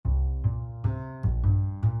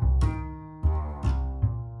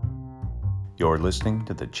You're listening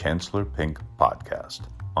to the Chancellor Pink Podcast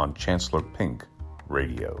on Chancellor Pink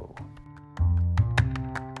Radio.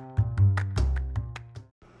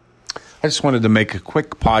 I just wanted to make a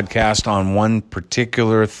quick podcast on one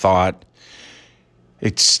particular thought.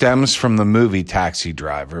 It stems from the movie Taxi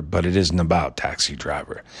Driver, but it isn't about Taxi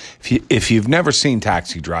Driver. If you've never seen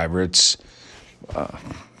Taxi Driver, it's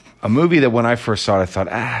a movie that when I first saw it, I thought,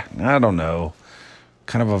 I don't know,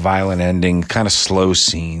 kind of a violent ending, kind of slow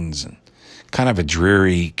scenes, and kind of a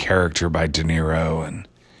dreary character by De Niro, and,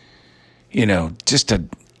 you know, just a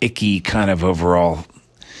icky kind of overall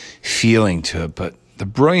feeling to it. But the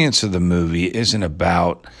brilliance of the movie isn't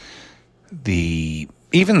about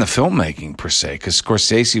even the filmmaking per se, because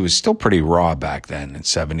Scorsese was still pretty raw back then in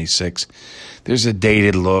 76. There's a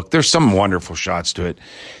dated look. There's some wonderful shots to it.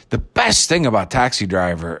 The best thing about Taxi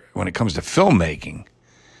Driver when it comes to filmmaking,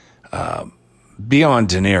 beyond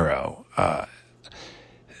De Niro,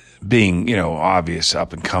 being, you know, obvious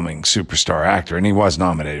up-and-coming superstar actor, and he was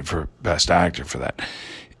nominated for Best Actor for that,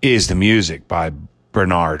 is the music by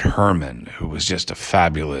Bernard Herrmann, who was just a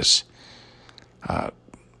fabulous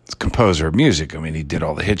composer of music. I mean, he did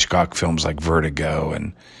all the Hitchcock films like Vertigo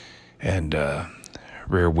and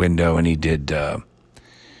Rear Window, and he did the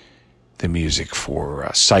music for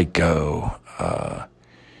Psycho,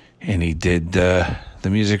 and he did the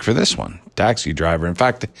music for this one, Taxi Driver. In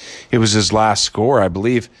fact, it was his last score, I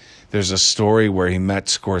believe. There's a story where he met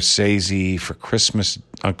Scorsese for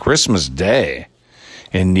on Christmas Day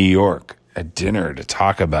in New York at dinner to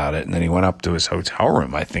talk about it, and then he went up to his hotel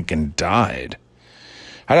room, I think, and died.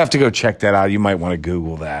 I'd have to go check that out. You might want to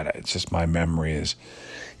Google that. It's just my memory is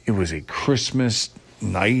it was a Christmas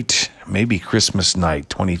night, maybe Christmas night,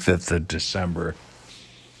 25th of December.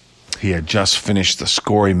 He had just finished the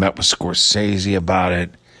score. He met with Scorsese about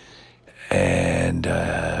it, and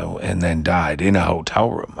then died in a hotel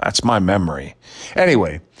room. That's my memory.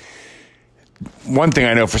 Anyway, one thing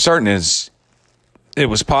I know for certain is it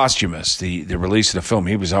was posthumous, the release of the film.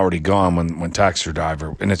 He was already gone when Taxi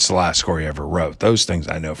Driver, and it's the last score he ever wrote. Those things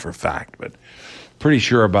I know for a fact, but pretty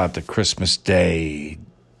sure about the Christmas Day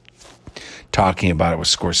talking about it with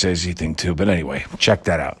Scorsese thing too. But anyway, check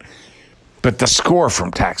that out. But the score from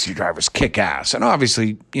Taxi Driver's kick-ass. And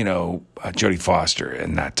obviously, you know, Jodie Foster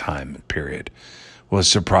in that time period was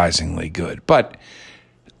surprisingly good. But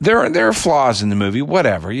there are flaws in the movie,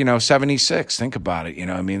 whatever. You know, 76, think about it. You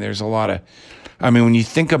know, I mean, there's a lot of... I mean, when you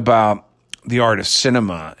think about the art of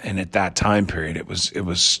cinema, and at that time period, it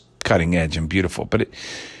was cutting edge and beautiful. But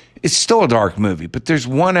it's still a dark movie. But there's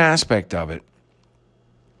one aspect of it,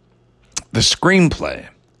 the screenplay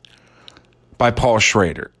by Paul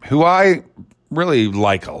Schrader, who I really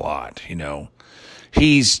like a lot. You know,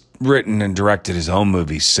 he's written and directed his own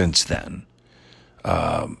movies since then,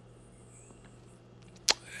 and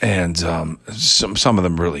some of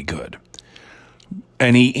them really good.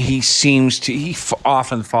 And he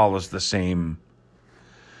often follows the same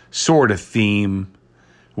sort of theme,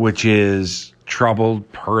 which is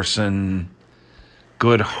troubled person,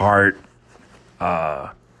 good heart,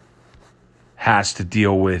 has to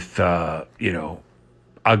deal with,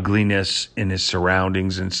 ugliness in his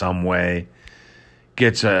surroundings in some way,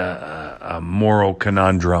 gets a moral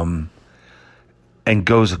conundrum, and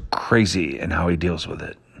goes crazy in how he deals with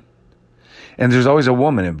it. And there's always a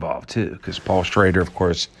woman involved, too, because Paul Schrader, of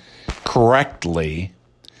course, correctly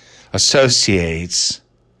associates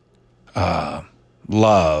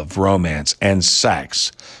love, romance, and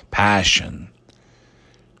sex, passion,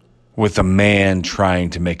 with a man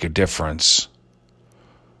trying to make a difference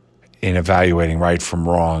in evaluating right from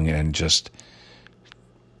wrong and just,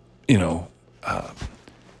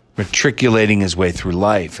 matriculating his way through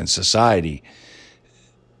life and society.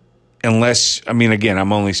 Unless, I mean, again,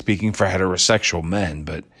 I'm only speaking for heterosexual men,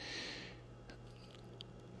 but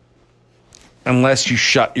unless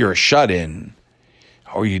you're a shut-in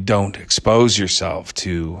or you don't expose yourself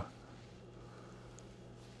to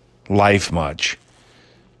life much,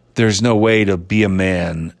 there's no way to be a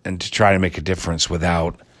man and to try to make a difference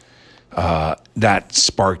without that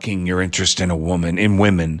sparking your interest in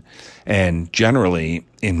women, and generally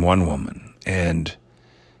in one woman. And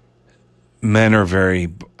men are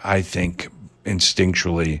very, I think,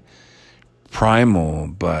 instinctually primal,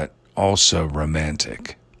 but also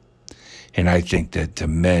romantic. And I think that the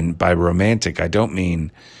men, by romantic, I don't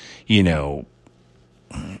mean,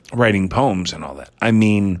 writing poems and all that. I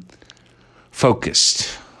mean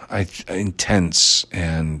focused, intense,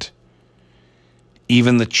 and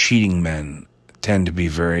even the cheating men tend to be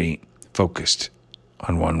very focused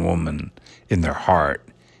on one woman in their heart,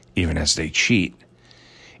 even as they cheat.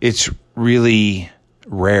 It's really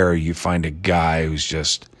rare you find a guy who's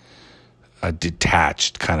just a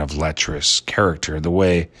detached, kind of lecherous character, the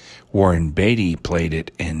way Warren Beatty played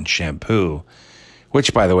it in Shampoo,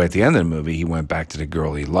 which, by the way, at the end of the movie, he went back to the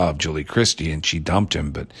girl he loved, Julie Christie, and she dumped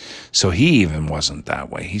him. But so he even wasn't that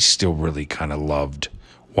way. He still really kind of loved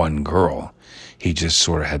one girl. He just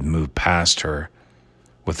sort of had moved past her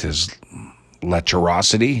with his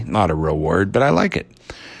lecherosity. Not a real word, but I like it.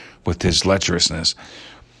 With his lecherousness.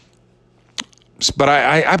 But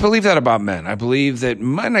I believe that about men. I believe that,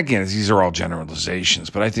 and again, these are all generalizations,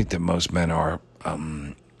 but I think that most men are,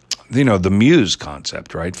 the muse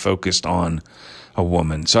concept, right? Focused on a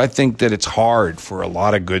woman. So I think that it's hard for a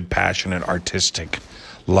lot of good, passionate, artistic,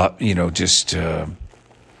 and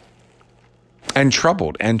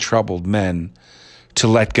troubled men to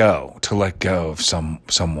let go of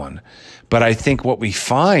someone. But I think what we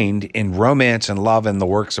find in romance and love and the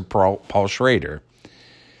works of Paul Schrader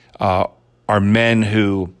are men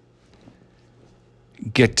who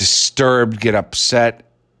get disturbed, get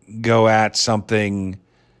upset, go at something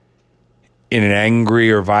in an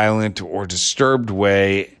angry or violent or disturbed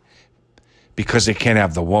way because they can't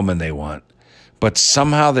have the woman they want. But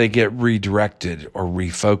somehow they get redirected or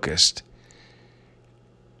refocused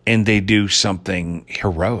and they do something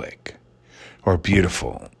heroic or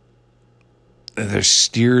beautiful. They're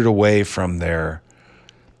steered away from their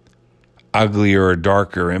uglier or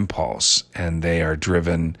darker impulse, and they are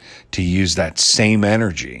driven to use that same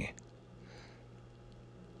energy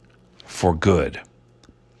for good.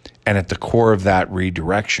 And at the core of that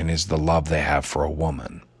redirection is the love they have for a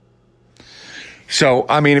woman. So,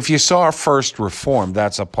 I mean, if you saw First Reformed,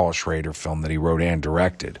 that's a Paul Schrader film that he wrote and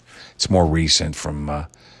directed. It's more recent, from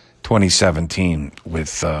 2017,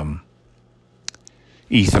 with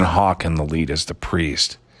Ethan Hawke in the lead as the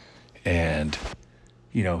priest. And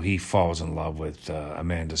he falls in love with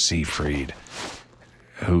Amanda Seyfried,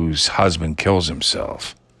 whose husband kills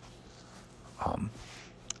himself.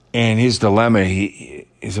 And his dilemma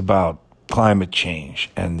is about climate change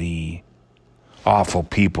and the awful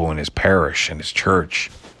people in his parish and his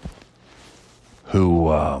church who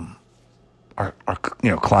are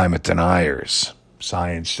climate deniers,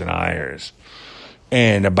 science deniers,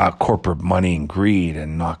 and about corporate money and greed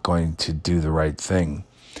and not going to do the right thing.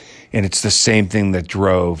 And it's the same thing that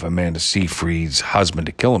drove Amanda Seyfried's husband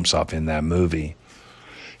to kill himself in that movie.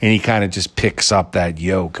 And he kind of just picks up that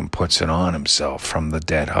yoke and puts it on himself from the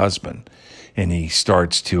dead husband. And he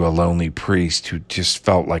starts to a lonely priest who just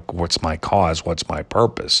felt like, what's my cause? What's my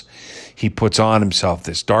purpose? He puts on himself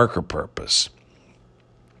this darker purpose.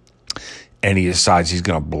 And he decides he's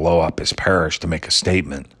going to blow up his parish to make a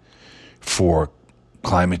statement for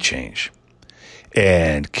climate change.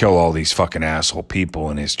 And kill all these fucking asshole people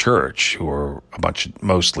in his church who are a bunch of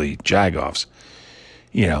mostly jagoffs,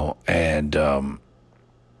 and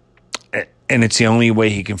it's the only way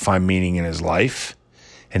he can find meaning in his life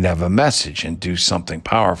and have a message and do something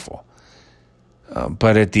powerful.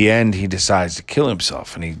 But at the end, he decides to kill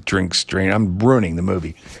himself and he drinks. I'm ruining the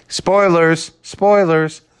movie. Spoilers.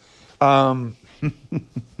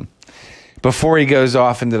 Before he goes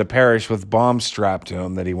off into the parish with bombs strapped to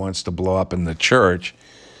him that he wants to blow up in the church,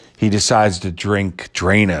 he decides to drink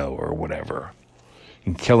Drano or whatever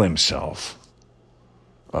and kill himself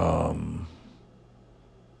to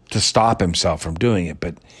stop himself from doing it.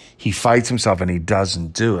 But he fights himself and he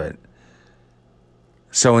doesn't do it.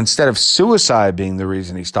 So instead of suicide being the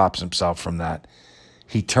reason he stops himself from that,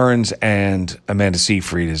 he turns and Amanda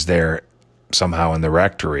Seyfried is there somehow in the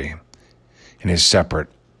rectory in his separate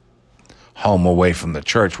home away from the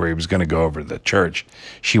church where he was going to go over to the church.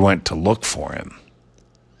 She went to look for him.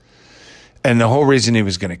 And the whole reason he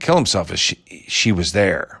was going to kill himself is she was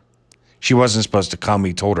there. She wasn't supposed to come.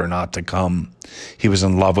 He told her not to come. He was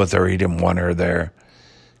in love with her. He didn't want her there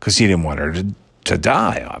because he didn't want her to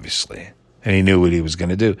die, obviously. And he knew what he was going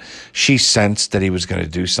to do. She sensed that he was going to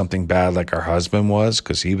do something bad like her husband was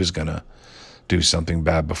because he was going to do something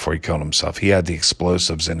bad before he killed himself. He had the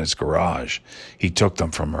explosives in his garage. He took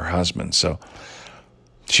them from her husband. So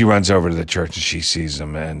she runs over to the church and she sees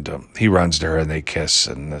him and he runs to her and they kiss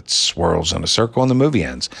and it swirls in a circle and the movie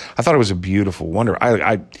ends. I thought it was a beautiful wonder.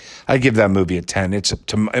 I give that movie a 10.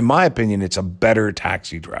 In my opinion, it's a better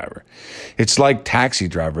Taxi Driver. It's like Taxi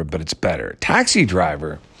Driver, but it's better. Taxi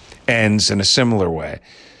Driver ends in a similar way.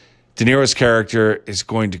 De Niro's character is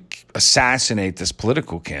going to assassinate this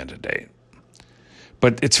political candidate.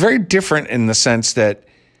 But it's very different in the sense that,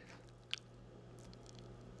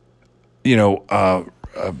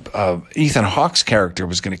 Ethan Hawke's character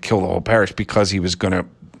was going to kill the whole parish because he was going to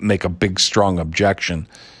make a big, strong objection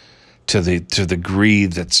to the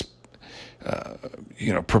greed that's,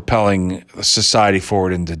 propelling society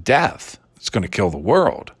forward into death. It's going to kill the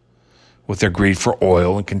world. with their greed for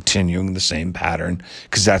oil and continuing the same pattern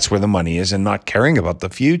because that's where the money is and not caring about the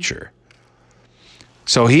future.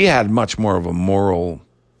 So he had much more of a moral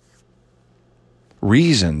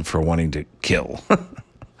reason for wanting to kill,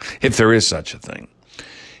 if there is such a thing.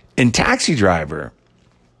 In Taxi Driver,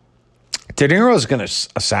 De Niro is going to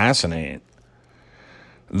assassinate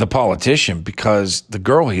the politician because the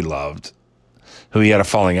girl he loved, who he had a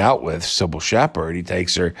falling out with, Sybil Shepherd, he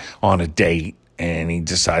takes her on a date and he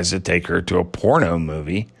decides to take her to a porno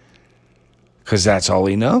movie because that's all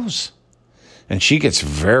he knows. And she gets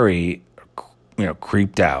very,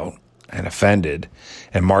 creeped out and offended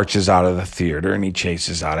and marches out of the theater, and he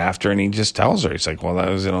chases out after her and he just tells her, he's like, well, that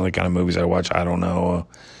was the only kind of movies I watch. I don't know.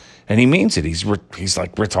 And he means it. He's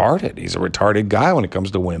like retarded. He's a retarded guy when it comes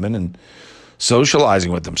to women and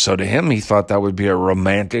socializing with them. So to him, he thought that would be a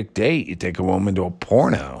romantic date. You take a woman to a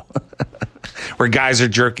porno where guys are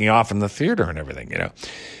jerking off in the theater and everything,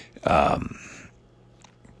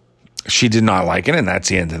 She did not like it, and that's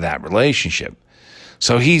the end of that relationship.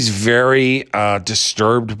 So he's very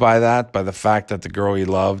disturbed by that, by the fact that the girl he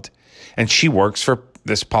loved, and she works for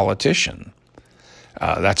this politician.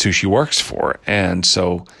 That's who she works for. And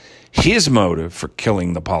so his motive for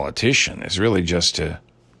killing the politician is really just to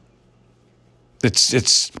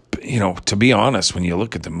be honest, when you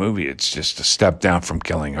look at the movie, it's just a step down from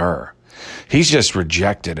killing her. He's just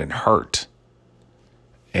rejected and hurt.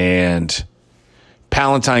 And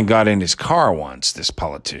Palantine got in his car once, this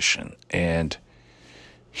politician, and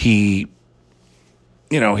he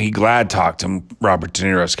glad talked him, Robert De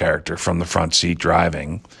Niro's character, from the front seat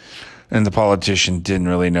driving. And the politician didn't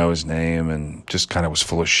really know his name and just kind of was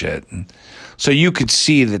full of shit. And so you could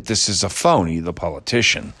see that this is a phony, the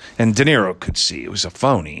politician. And De Niro could see it was a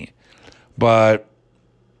phony. But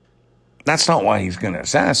that's not why he's going to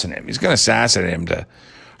assassinate him. He's going to assassinate him to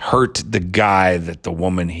hurt the guy that the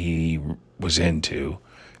woman he was into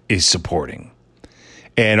is supporting.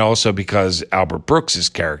 And also because Albert Brooks's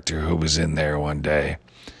character, who was in there one day,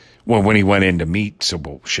 when he went in to meet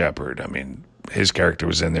Sybil Shepherd, his character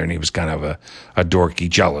was in there, and he was kind of a dorky,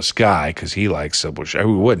 jealous guy because he likes Sybil Shepherd.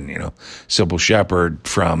 Who wouldn't, Sybil Shepherd,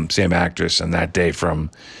 from same actress, and that day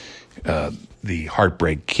from The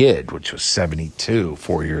Heartbreak Kid, which was 1972,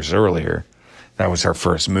 4 years earlier. That was her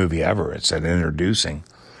first movie ever. It said introducing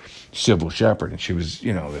Sybil Shepherd, and she was,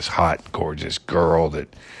 this hot, gorgeous girl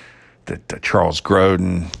that Charles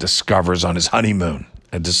Grodin discovers on his honeymoon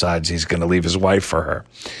and decides he's going to leave his wife for her.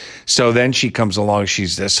 So then she comes along.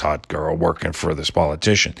 She's this hot girl working for this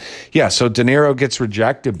politician. Yeah, so De Niro gets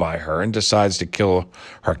rejected by her and decides to kill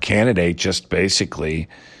her candidate just basically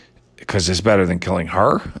because it's better than killing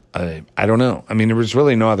her. I don't know. There was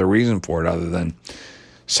really no other reason for it other than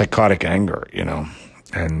psychotic anger,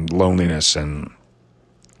 and loneliness and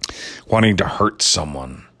wanting to hurt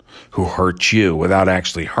someone who hurt you without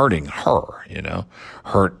actually hurting her,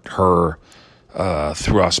 hurt her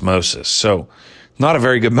through osmosis. So not a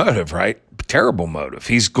very good motive, right? Terrible motive.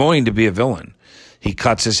 He's going to be a villain. He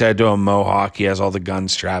cuts his head to a mohawk. He has all the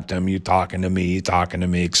guns strapped to him. You talking to me,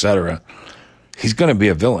 etc. He's going to be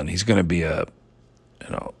a villain. He's going to be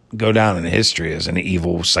go down in history as an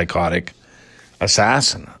evil, psychotic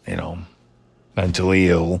assassin, mentally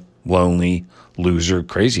ill, lonely, loser,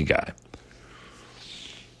 crazy guy.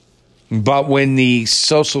 But when the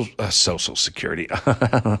social security,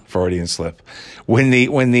 Freudian slip, when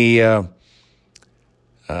the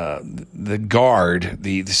guard,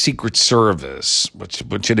 the Secret Service,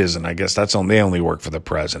 which it isn't, I guess they only work for the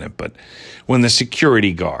president, but when the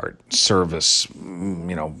security guard service,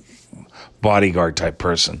 bodyguard type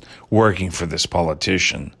person working for this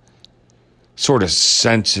politician sort of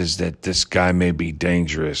senses that this guy may be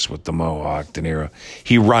dangerous with the mohawk, De Niro,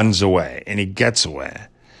 he runs away, and he gets away.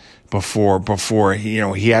 Before he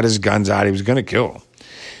had his guns out, he was going to kill him.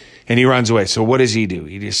 And he runs away. So what does he do?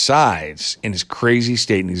 He decides in his crazy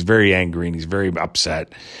state, and he's very angry, and he's very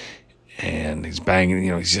upset, and he's banging,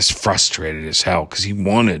 he's just frustrated as hell because he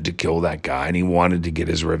wanted to kill that guy, and he wanted to get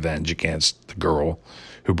his revenge against the girl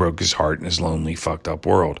who broke his heart in his lonely, fucked up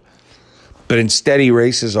world. But instead he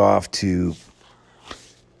races off to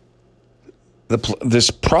this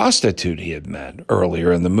prostitute he had met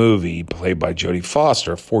earlier in the movie, played by Jodie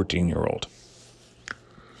Foster, a 14-year-old.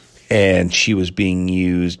 And she was being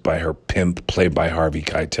used by her pimp, played by Harvey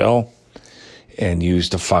Keitel, and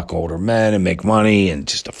used to fuck older men and make money, and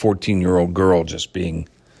just a 14-year-old girl just being,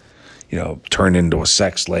 turned into a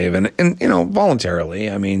sex slave. And voluntarily,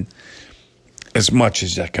 as much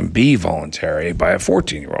as that can be voluntary by a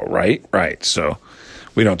 14-year-old, right? Right, so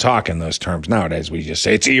we don't talk in those terms nowadays. We just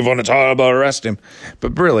say it's evil and it's horrible, arrest him.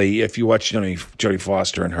 But really, if you watch Jodie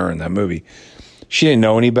Foster and her in that movie, She didn't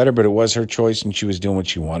know any better, but it was her choice, and she was doing what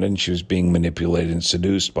she wanted, and she was being manipulated and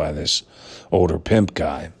seduced by this older pimp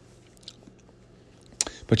guy.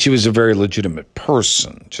 But she was a very legitimate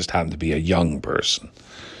person, just happened to be a young person.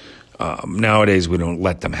 Nowadays, we don't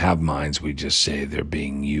let them have minds. We just say they're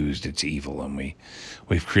being used, it's evil, and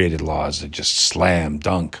we've created laws that just slam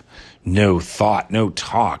dunk, no thought, no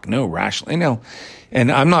talk, no rational,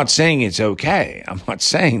 And I'm not saying it's okay. I'm not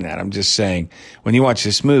saying that. I'm just saying when you watch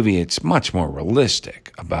this movie, it's much more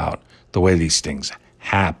realistic about the way these things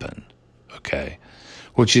happen, okay?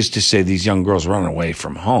 Which is to say these young girls run away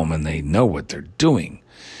from home, and they know what they're doing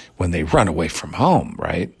when they run away from home,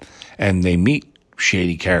 right? And they meet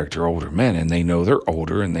shady character older men, and they know they're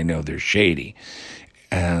older, and they know they're shady.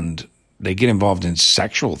 And they get involved in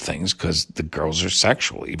sexual things because the girls are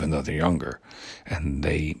sexual, even though they're younger. And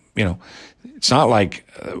they, it's not like,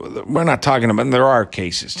 we're not talking about, there are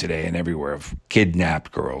cases today and everywhere of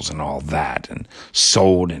kidnapped girls and all that and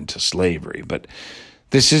sold into slavery. But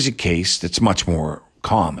this is a case that's much more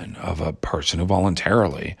common of a person who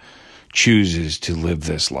voluntarily chooses to live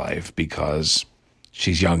this life because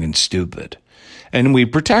she's young and stupid. And we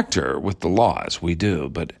protect her with the laws, we do.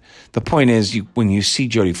 But the point is, when you see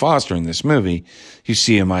Jodie Foster in this movie, you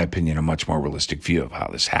see, in my opinion, a much more realistic view of how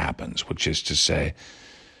this happens, which is to say,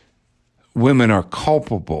 women are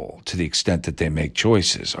culpable to the extent that they make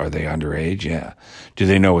choices. Are they underage? Yeah. Do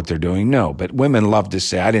they know what they're doing? No. But women love to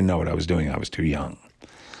say, I didn't know what I was doing. I was too young.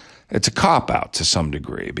 It's a cop-out to some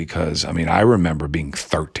degree because, I remember being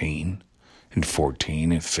 13 and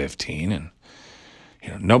 14 and 15 and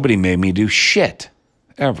nobody made me do shit,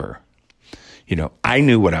 ever. I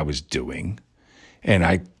knew what I was doing, and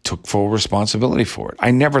I took full responsibility for it. I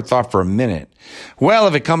never thought for a minute, well,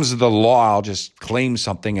 if it comes to the law, I'll just claim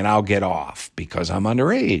something and I'll get off because I'm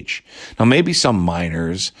underage. Now, maybe some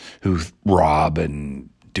minors who rob and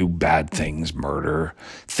do bad things, murder,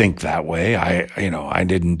 think that way. I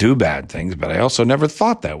didn't do bad things, but I also never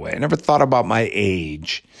thought that way. I never thought about my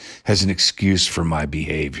age as an excuse for my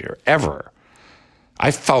behavior, ever. I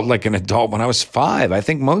felt like an adult when I was 5. I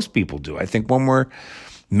think most people do. I think when we're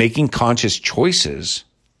making conscious choices,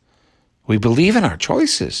 we believe in our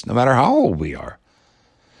choices, no matter how old we are.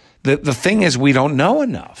 The thing is, we don't know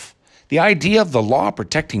enough. The idea of the law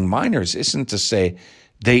protecting minors isn't to say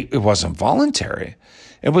it wasn't voluntary.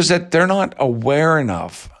 It was that they're not aware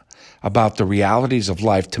enough about the realities of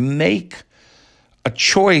life to make a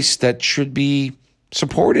choice that should be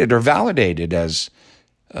supported or validated as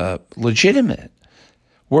legitimate.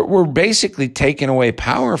 We're basically taking away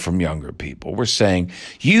power from younger people. We're saying,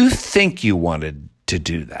 you think you wanted to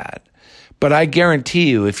do that, but I guarantee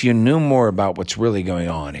you, if you knew more about what's really going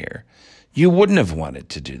on here, you wouldn't have wanted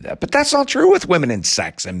to do that. But that's not true with women and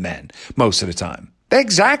sex and men most of the time. They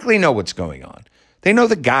exactly know what's going on. They know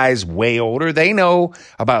the guy's way older. They know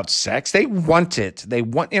about sex. They want it.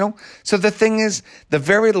 So the thing is, the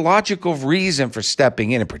very logical reason for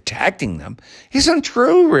stepping in and protecting them isn't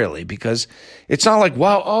true, really, because it's not like,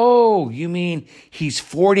 you mean he's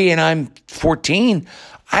 40 and I'm 14?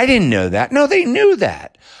 I didn't know that. No, they knew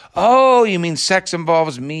that. Oh, you mean sex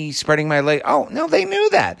involves me spreading my leg? Oh, no, they knew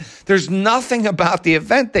that. There's nothing about the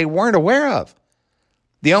event they weren't aware of.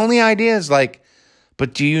 The only idea is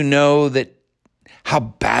but do you know that how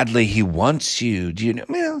badly he wants you? Do you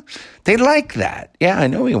know? They like that. Yeah, I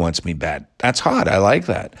know he wants me bad. That's hot. I like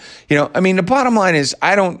that. The bottom line is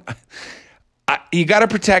you got to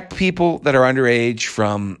protect people that are underage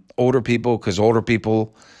from older people because older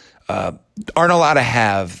people aren't allowed to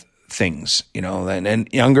have things,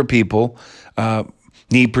 and younger people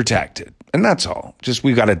need protected. And that's all. Just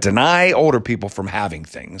we've got to deny older people from having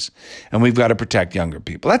things, and we've got to protect younger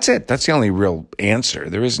people. That's it. That's the only real answer.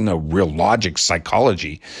 There is no real logic,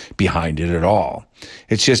 psychology behind it at all.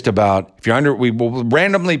 It's just about we will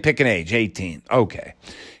randomly pick an age, 18. Okay.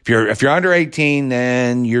 If you're under 18,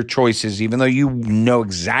 then your choices, even though you know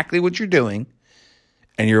exactly what you're doing,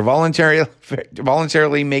 and you're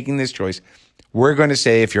voluntarily making this choice, we're going to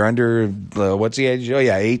say if you're under, what's the age?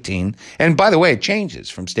 18. And by the way, it changes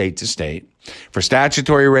from state to state. For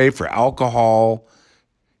statutory rape, for alcohol,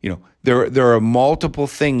 there are multiple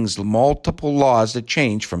things, multiple laws that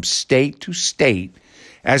change from state to state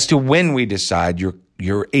as to when we decide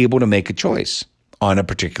you're able to make a choice on a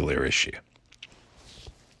particular issue.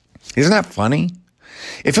 Isn't that funny?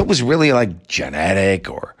 If it was really like genetic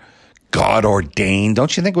or God ordained,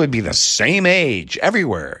 don't you think it would be the same age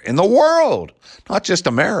everywhere in the world, not just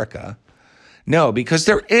America? No, because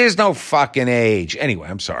there is no fucking age. Anyway,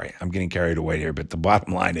 I'm sorry. I'm getting carried away here, but the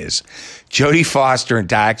bottom line is Jodie Foster in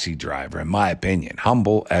Taxi Driver, in my opinion,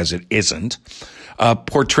 humble as it isn't,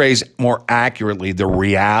 portrays more accurately the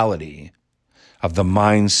reality of the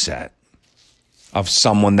mindset of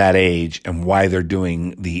someone that age and why they're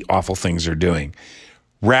doing the awful things they're doing,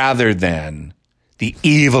 rather than the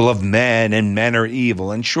evil of men and men are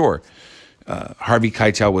evil. And sure, Harvey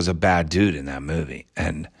Keitel was a bad dude in that movie.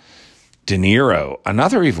 And De Niro,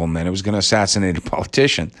 another evil man who was going to assassinate a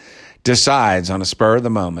politician, decides on a spur of the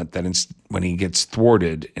moment that when he gets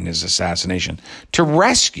thwarted in his assassination, to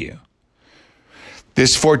rescue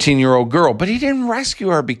this 14-year-old girl. But he didn't rescue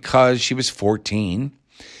her because she was 14.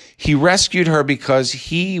 He rescued her because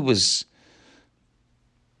he was,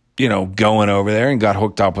 going over there and got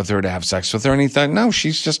hooked up with her to have sex with her. And he thought, no,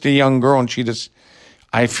 she's just a young girl and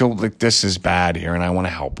I feel like this is bad here and I want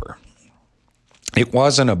to help her. It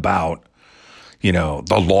wasn't about,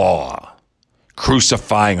 the law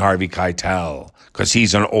crucifying Harvey Keitel because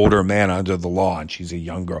he's an older man under the law and she's a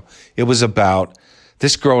young girl. It was about,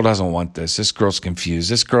 this girl doesn't want this. This girl's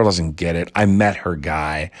confused. This girl doesn't get it. I met her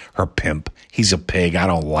guy, her pimp. He's a pig. I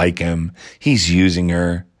don't like him. He's using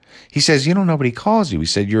her. He says, you don't know what he calls you. He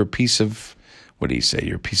said, you're a piece of, what did he say?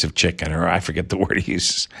 You're a piece of chicken, or I forget the word he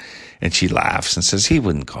uses. And she laughs and says, he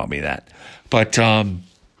wouldn't call me that. But,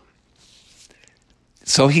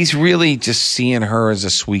 so he's really just seeing her as a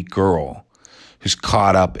sweet girl who's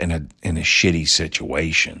caught up in a shitty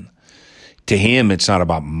situation. To him, it's not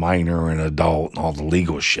about minor and adult and all the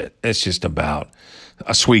legal shit. It's just about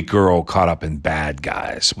a sweet girl caught up in bad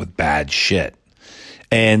guys with bad shit.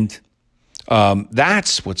 And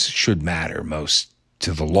that's what should matter most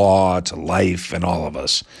to the law, to life, and all of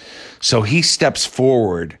us. So he steps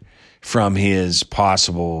forward from his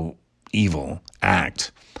possible evil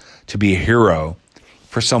act to be a hero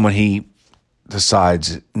for someone he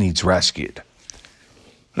decides needs rescued.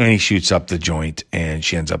 And he shoots up the joint, and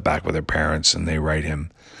she ends up back with her parents, and they write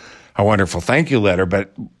him a wonderful thank you letter.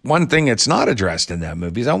 But one thing that's not addressed in that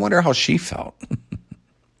movie is I wonder how she felt.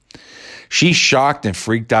 She's shocked and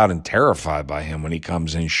freaked out and terrified by him when he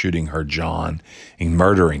comes in shooting her John and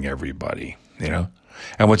murdering everybody,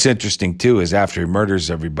 And what's interesting, too, is after he murders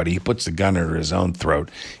everybody, he puts the gun under his own throat,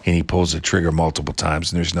 and he pulls the trigger multiple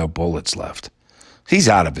times, and there's no bullets left. He's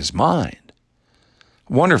out of his mind.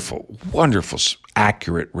 Wonderful, wonderful,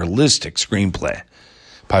 accurate, realistic screenplay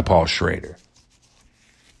by Paul Schrader.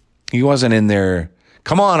 He wasn't in there,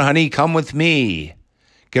 come on, honey, come with me.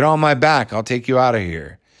 Get on my back. I'll take you out of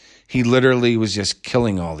here. He literally was just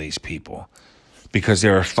killing all these people because they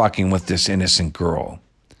were fucking with this innocent girl.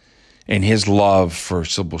 And his love for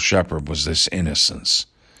Sybil Shepherd was this innocence.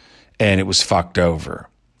 And it was fucked over.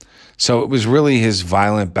 So it was really his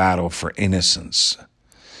violent battle for innocence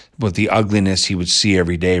with the ugliness he would see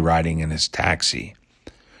every day riding in his taxi.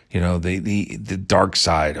 The dark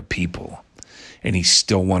side of people. And he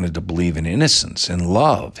still wanted to believe in innocence and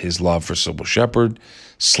love. His love for Sybil Shepherd /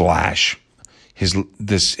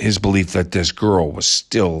 his belief that this girl was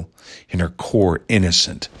still in her core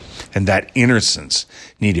innocent. And that innocence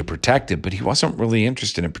needed protected, but he wasn't really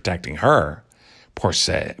interested in protecting her per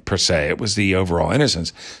se. It was the overall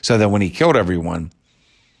innocence. So that when he killed everyone,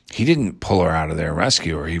 he didn't pull her out of there and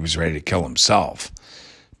rescue her. He was ready to kill himself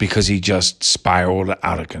because he just spiraled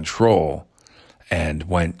out of control and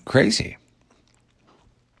went crazy.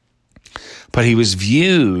 But he was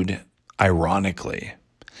viewed, ironically,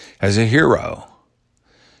 as a hero.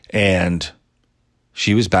 And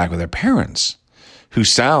she was back with her parents, who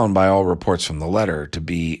sound, by all reports from the letter, to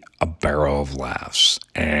be a barrel of laughs.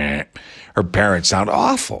 Her parents sound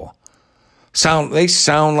awful. They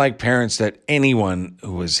sound like parents that anyone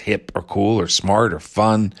who was hip or cool or smart or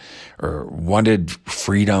fun or wanted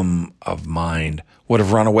freedom of mind would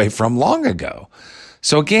have run away from long ago.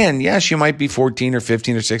 So again, yeah, she might be 14 or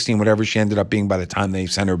 15 or 16, whatever she ended up being by the time they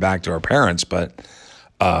sent her back to her parents. But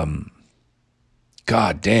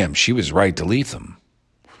God damn, she was right to leave them.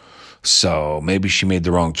 So maybe she made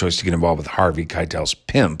the wrong choice to get involved with Harvey Keitel's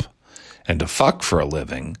pimp and to fuck for a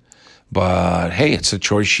living. But hey, it's a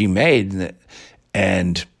choice she made.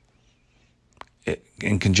 And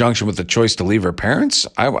in conjunction with the choice to leave her parents,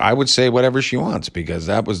 I would say whatever she wants, because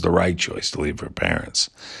that was the right choice to leave her parents.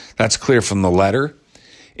 That's clear from the letter.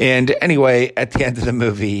 And anyway, at the end of the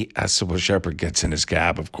movie, Sybil Shepherd gets in his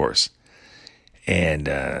cab, of course, and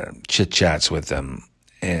chit-chats with them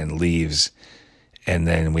and leaves. And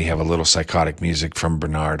then we have a little psychotic music from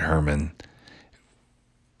Bernard Herrmann.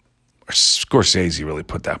 Scorsese really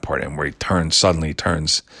put that part in, where he suddenly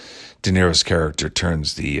turns, De Niro's character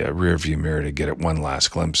turns the rearview mirror to get one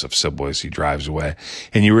last glimpse of Sybil as he drives away.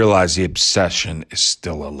 And you realize the obsession is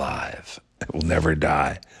still alive. It will never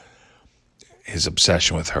die. His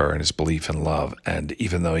obsession with her and his belief in love. And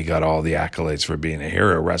even though he got all the accolades for being a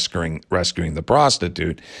hero, rescuing the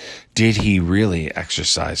prostitute, did he really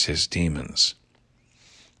exercise his demons?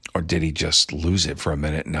 Or did he just lose it for a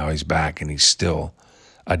minute and now he's back and he's still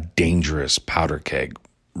a dangerous powder keg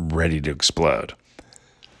ready to explode?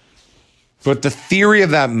 But the theory of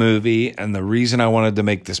that movie and the reason I wanted to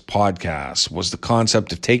make this podcast was the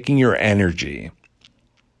concept of taking your energy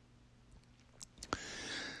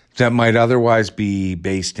that might otherwise be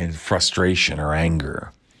based in frustration or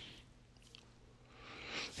anger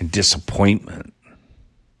and disappointment,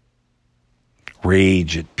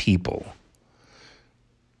 rage at people,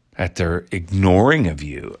 at their ignoring of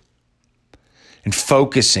you, and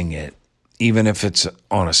focusing it, even if it's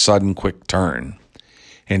on a sudden quick turn,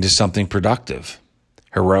 into something productive,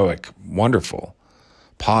 heroic, wonderful,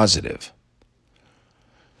 positive.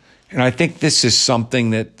 And I think this is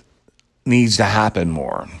something that needs to happen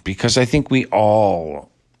more, because I think we all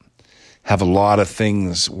have a lot of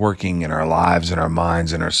things working in our lives and our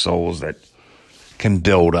minds and our souls that can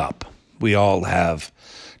build up. We all have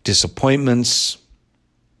disappointments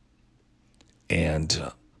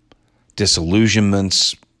and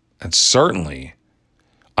disillusionments, and certainly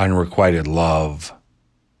unrequited love,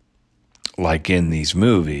 like in these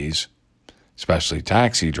movies, especially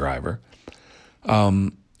Taxi Driver.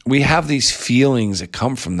 We have these feelings that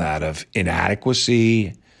come from that of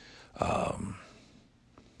inadequacy,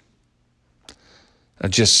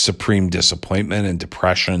 just supreme disappointment and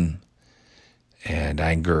depression and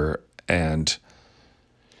anger. And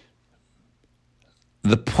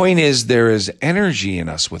the point is, there is energy in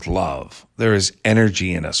us with love. There is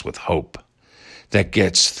energy in us with hope that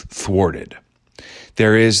gets thwarted.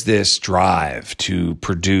 There is this drive to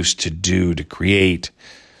produce, to do, to create.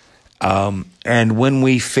 And when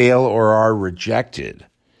we fail or are rejected,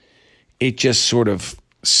 it just sort of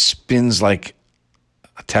spins like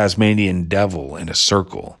a Tasmanian devil in a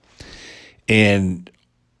circle. And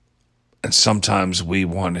sometimes we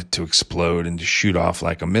want it to explode and to shoot off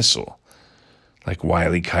like a missile, like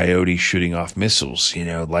Wile E. Coyote shooting off missiles,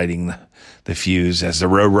 lighting the fuse as the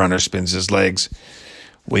Roadrunner spins his legs.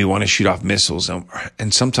 We want to shoot off missiles.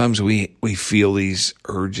 And sometimes we feel these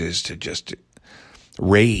urges to just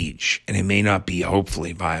rage, and it may not be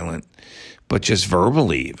hopefully violent, but just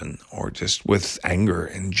verbally even, or just with anger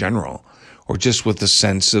in general, or just with a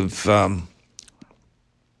sense of,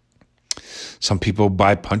 some people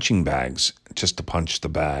buy punching bags just to punch the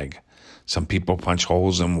bag. Some people punch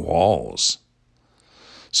holes in walls.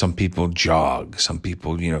 Some people jog. Some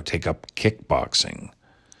people, take up kickboxing.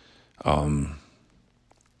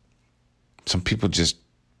 Some people just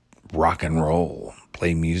rock and roll,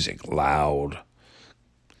 play music loud,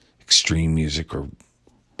 extreme music, or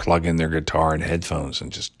plug in their guitar and headphones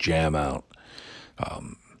and just jam out.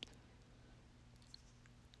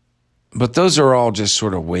 But those are all just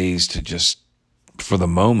sort of ways to just, for the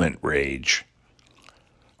moment, rage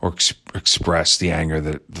or express the anger,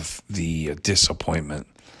 the disappointment.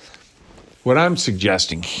 What I'm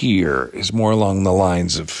suggesting here is more along the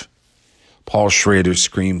lines of Paul Schrader's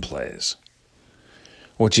screenplays,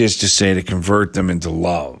 which is to say to convert them into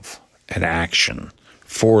love and action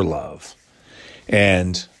for love.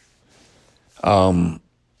 And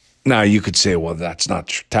now you could say, well, that's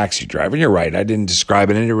not Taxi Driver. You're right. I didn't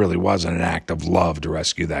describe it, and it really wasn't an act of love to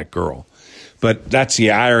rescue that girl. But that's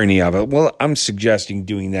the irony of it. Well, I'm suggesting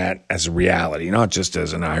doing that as a reality, not just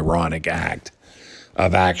as an ironic act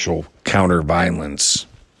of actual counter-violence.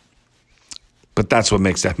 But that's what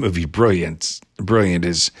makes that movie brilliant. Brilliant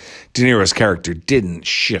is De Niro's character didn't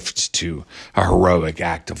shift to a heroic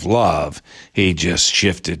act of love. He just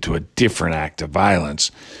shifted to a different act of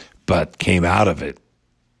violence, but came out of it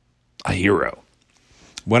a hero.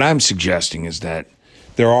 What I'm suggesting is that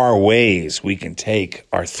there are ways we can take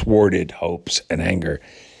our thwarted hopes and anger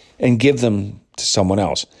and give them to someone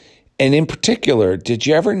else. And in particular, did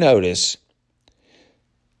you ever notice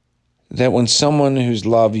that when someone whose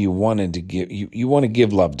love you wanted to give, you want to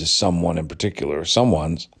give love to someone in particular, or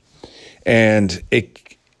someone's, and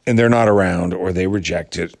they're not around or they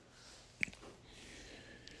reject it,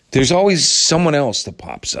 there's always someone else that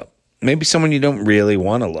pops up. Maybe someone you don't really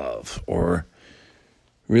want to love or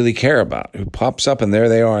really care about, who pops up, and there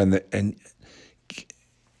they are, and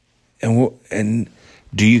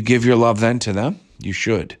do you give your love then to them? You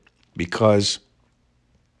should, because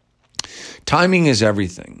timing is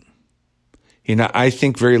everything. I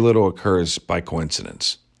think very little occurs by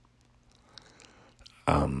coincidence.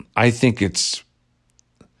 I think it's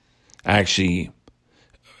actually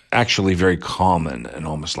very common and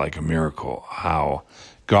almost like a miracle how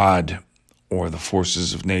God, or the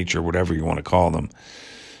forces of nature, whatever you want to call them,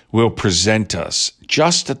 will present us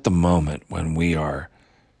just at the moment when we are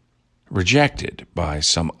rejected by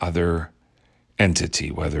some other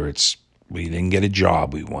entity, whether it's we didn't get a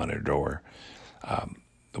job we wanted, or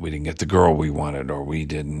we didn't get the girl we wanted, or we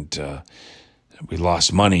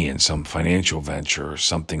lost money in some financial venture, or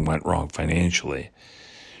something went wrong financially.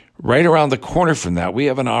 Right around the corner from that, we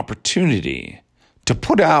have an opportunity to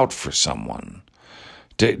put out for someone,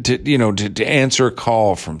 to answer a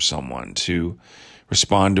call from someone, to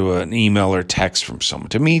respond to an email or text from someone,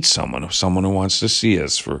 to meet someone who wants to see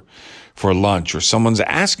us for lunch, or someone's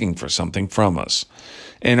asking for something from us.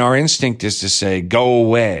 And our instinct is to say, go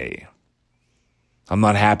away. I'm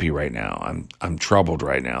not happy right now. I'm troubled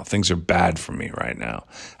right now. Things are bad for me right now.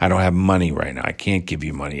 I don't have money right now. I can't give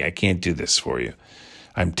you money. I can't do this for you.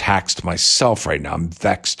 I'm taxed myself right now. I'm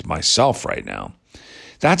vexed myself right now.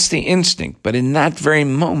 That's the instinct. But in that very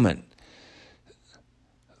moment,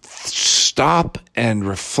 stop and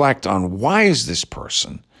reflect on, why is this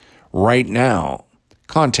person right now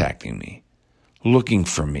contacting me, looking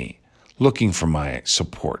for my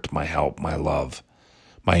support, my help, my love,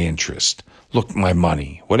 my interest, my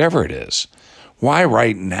money, whatever it is. Why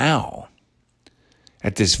right now,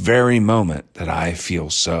 at this very moment that I feel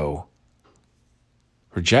so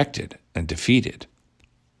rejected and defeated?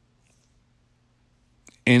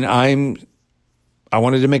 And I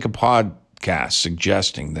wanted to make a podcast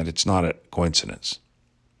suggesting that it's not a coincidence.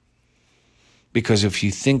 Because if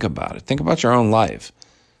you think about your own life,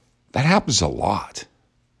 that happens a lot.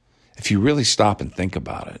 If you really stop and think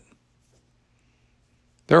about it,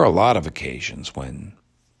 there are a lot of occasions when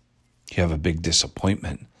you have a big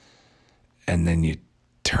disappointment, and then you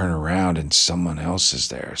turn around and someone else is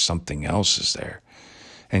there, something else is there.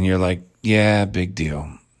 And you're like, yeah, big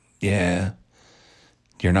deal. Yeah,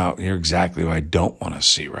 you're exactly what I don't want to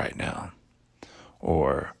see right now.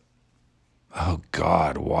 Or, oh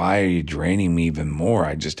God, why are you draining me even more?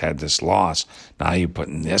 I just had this loss. Now you're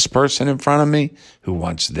putting this person in front of me who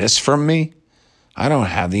wants this from me. I don't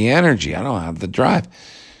have the energy. I don't have the drive.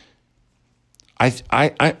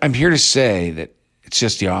 I'm here to say that it's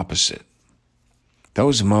just the opposite.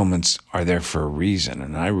 Those moments are there for a reason.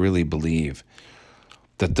 And I really believe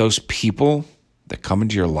that those people that come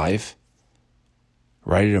into your life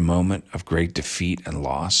right at a moment of great defeat and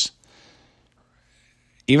loss,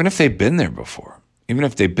 even if they've been there before, even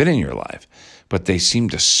if they've been in your life, but they seem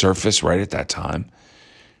to surface right at that time,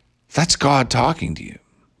 that's God talking to you.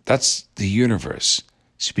 That's the universe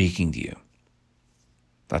speaking to you.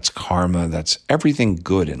 That's karma. That's everything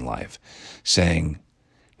good in life saying,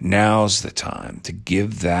 now's the time to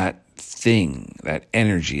give that thing, that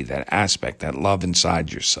energy, that aspect, that love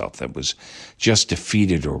inside yourself that was just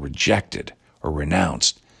defeated or rejected or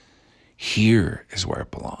renounced. Here is where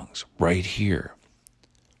it belongs, right here,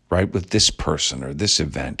 right with this person or this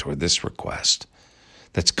event or this request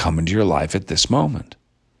that's come into your life at this moment.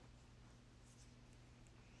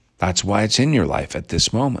 That's why it's in your life at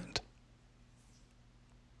this moment.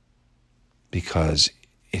 Because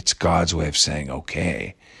it's God's way of saying,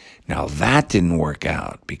 okay, now that didn't work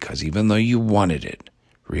out, because even though you wanted it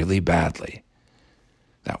really badly,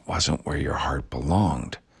 that wasn't where your heart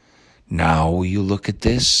belonged. Now will you look at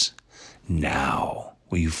this? Now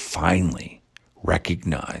will you finally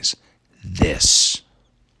recognize this?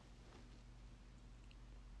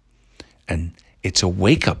 And it's a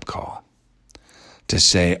wake-up call to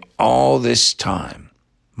say, all this time,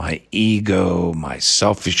 my ego, my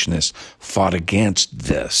selfishness fought against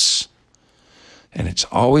this. And it's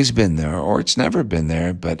always been there, or it's never been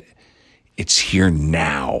there, but it's here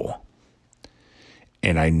now.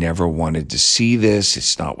 And I never wanted to see this.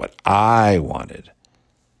 It's not what I wanted.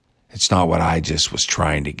 It's not what I just was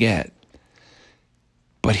trying to get.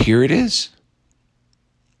 But here it is.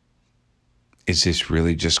 Is this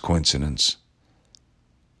really just coincidence?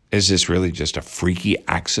 Is this really just a freaky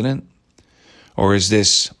accident? Or is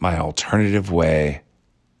this my alternative way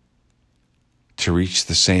to reach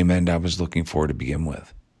the same end I was looking for to begin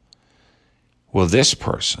with? Will this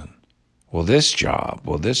person, will this job,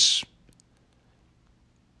 will this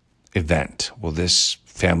event, will this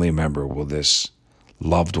family member, will this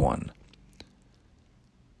loved one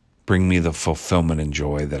bring me the fulfillment and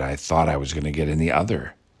joy that I thought I was going to get in the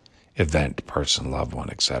other event, person, loved one,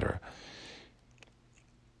 etc.?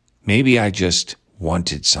 Maybe I just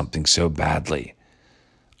wanted something so badly,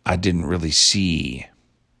 I didn't really see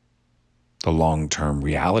the long-term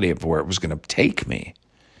reality of where it was going to take me.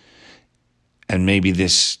 And maybe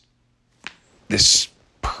this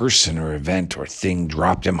person or event or thing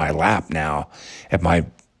dropped in my lap now at my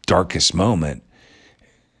darkest moment.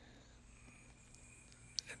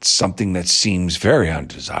 It's something that seems very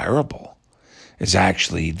undesirable is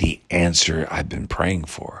actually the answer I've been praying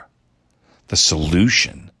for, the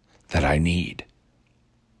solution that I need.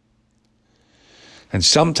 And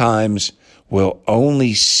sometimes we'll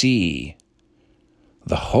only see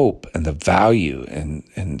the hope and the value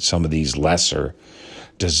in some of these lesser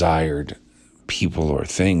desired people or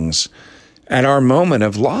things at our moment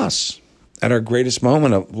of loss, at our greatest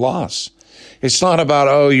moment of loss. It's not about,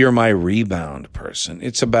 oh, you're my rebound person.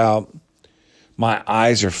 It's about my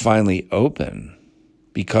eyes are finally open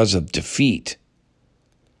because of defeat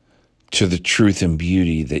to the truth and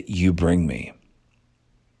beauty that you bring me.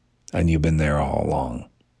 And you've been there all along.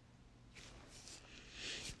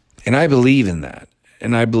 And I believe in that.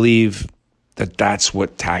 And I believe that that's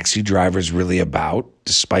what Taxi Driver is really about,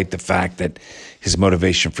 despite the fact that his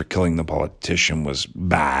motivation for killing the politician was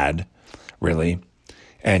bad, really.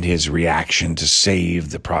 And his reaction to save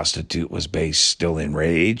the prostitute was based still in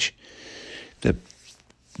rage.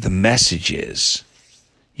 The message is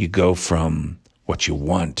you go from what you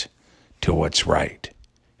want to what's right,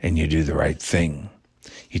 and you do the right thing.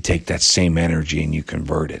 You take that same energy and you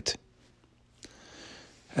convert it.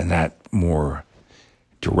 And that more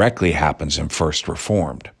directly happens in First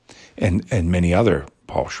Reformed and many other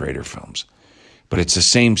Paul Schrader films. But it's the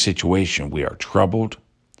same situation. We are troubled.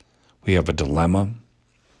 We have a dilemma.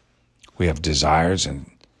 We have desires and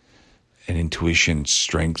intuition,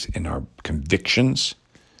 strength in our convictions.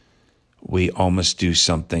 We almost do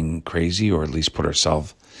something crazy, or at least put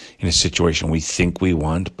ourselves in a situation we think we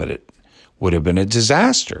want, but it would have been a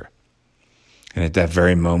disaster. And at that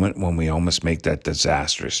very moment when we almost make that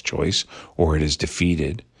disastrous choice, or it is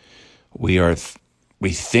defeated, we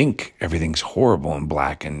think everything's horrible and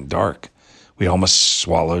black and dark. We almost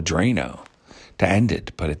swallow Drano to end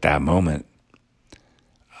it. But at that moment,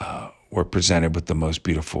 we're presented with the most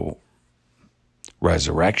beautiful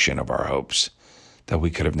resurrection of our hopes that we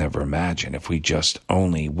could have never imagined if we just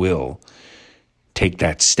only will take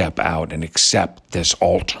that step out and accept this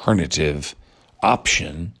alternative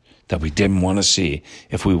option that we didn't want to see,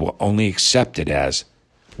 if we will only accept it as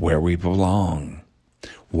where we belong,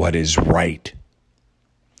 what is right,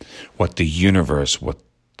 what the universe, what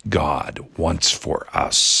God wants for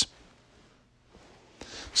us.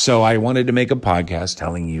 So I wanted to make a podcast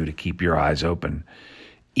telling you to keep your eyes open,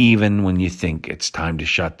 even when you think it's time to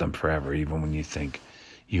shut them forever, even when you think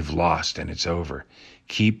you've lost and it's over.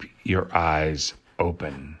 Keep your eyes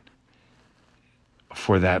open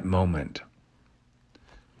for that moment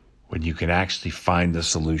when you can actually find the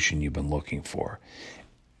solution you've been looking for.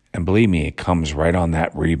 And believe me, it comes right on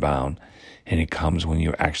that rebound, and it comes when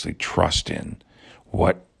you actually trust in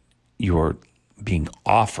what you're being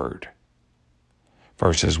offered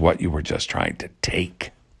versus what you were just trying to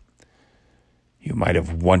take. You might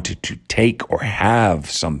have wanted to take or have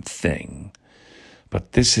something,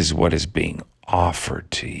 but this is what is being offered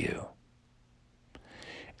to you.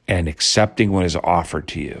 And accepting what is offered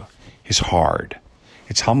to you is hard.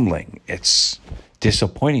 It's humbling. It's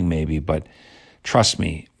disappointing maybe, but trust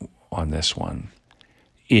me on this one.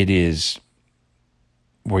 It is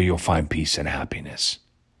where you'll find peace and happiness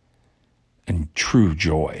and true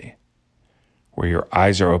joy, where your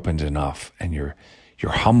eyes are opened enough and you're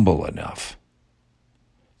humble enough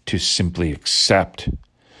to simply accept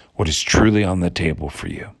what is truly on the table for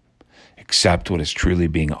you. Accept what is truly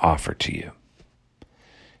being offered to you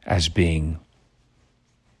as being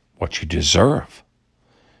what you deserve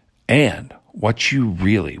and what you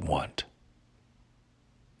really want.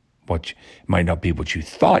 It might not be what you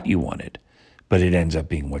thought you wanted, but it ends up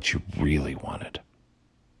being what you really wanted.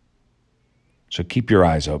 So keep your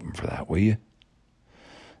eyes open for that, will you?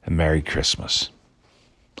 And Merry Christmas.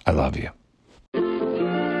 I love you.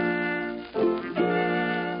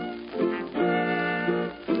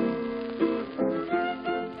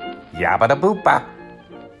 Yabba da boopa.